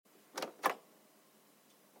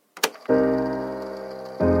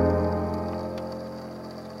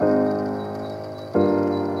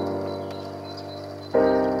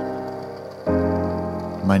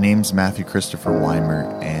name's Matthew Christopher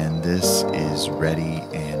Weimer, and this is Ready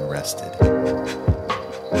and Rested.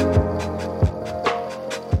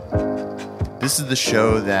 This is the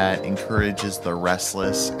show that encourages the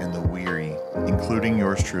restless and the weary, including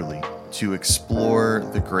yours truly, to explore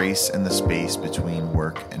the grace and the space between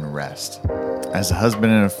work and rest. As a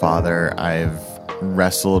husband and a father, I've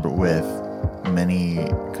wrestled with many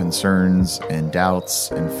concerns and doubts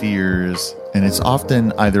and fears, and it's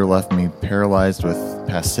often either left me paralyzed with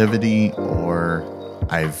passivity or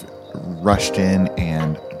I've rushed in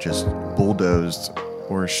and just bulldozed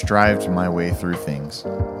or strived my way through things.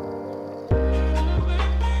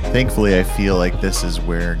 Thankfully, I feel like this is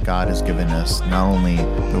where God has given us not only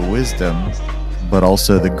the wisdom, but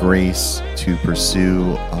also the grace to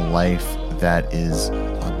pursue a life that is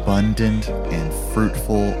abundant and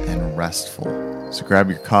fruitful and restful. So grab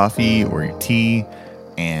your coffee or your tea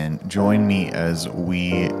and join me as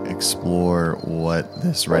we explore what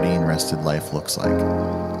this ready and rested life looks like.